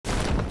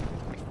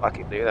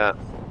fucking do that.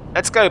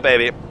 Let's go,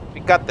 baby. We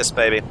got this,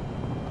 baby.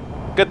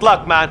 Good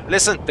luck, man.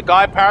 Listen, the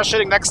guy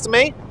parachuting next to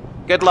me,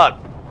 good luck.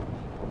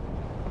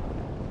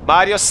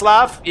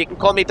 Marioslav, you can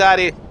call me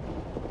daddy.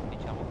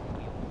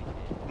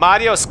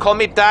 Marios, call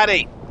me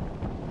daddy.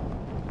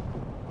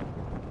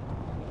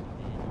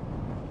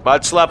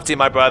 Much love to you,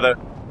 my brother.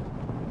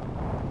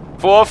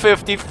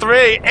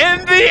 453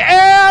 in the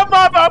air,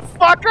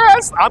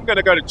 motherfuckers! I'm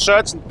gonna go to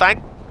church and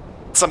thank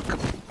some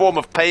form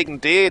of pagan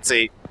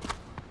deity.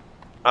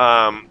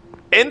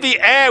 In the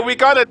air, we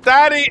got a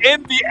daddy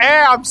in the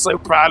air. I'm so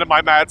proud of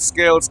my mad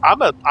skills.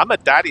 I'm a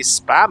daddy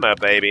spammer,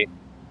 baby.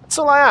 That's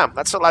all I am.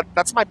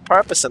 That's my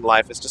purpose in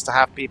life, is just to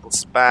have people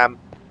spam.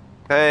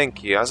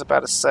 Thank you. I was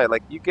about to say,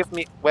 like, you give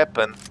me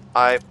weapon,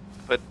 I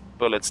put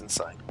bullets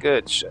inside.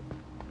 Good shit.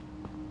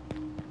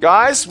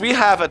 Guys, we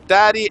have a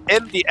daddy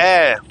in the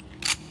air.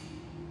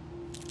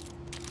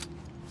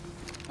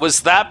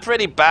 Was that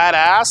pretty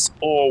badass,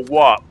 or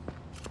what?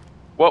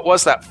 What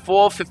was that?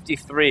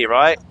 453,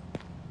 right?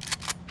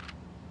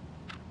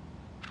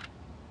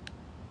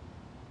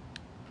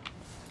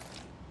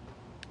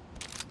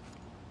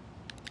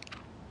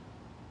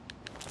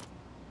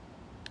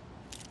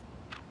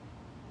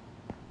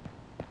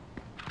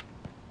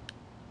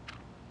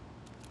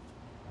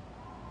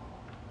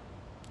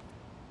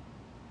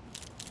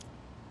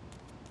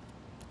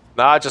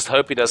 Nah, I just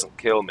hope he doesn't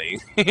kill me.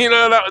 You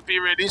know, that would be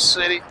really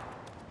shitty.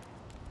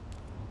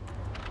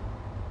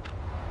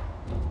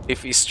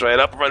 If he straight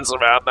up runs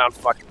around now and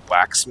fucking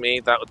whacks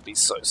me, that would be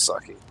so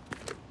sucky.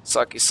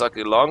 Sucky,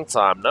 sucky, long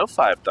time. No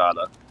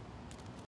 $5.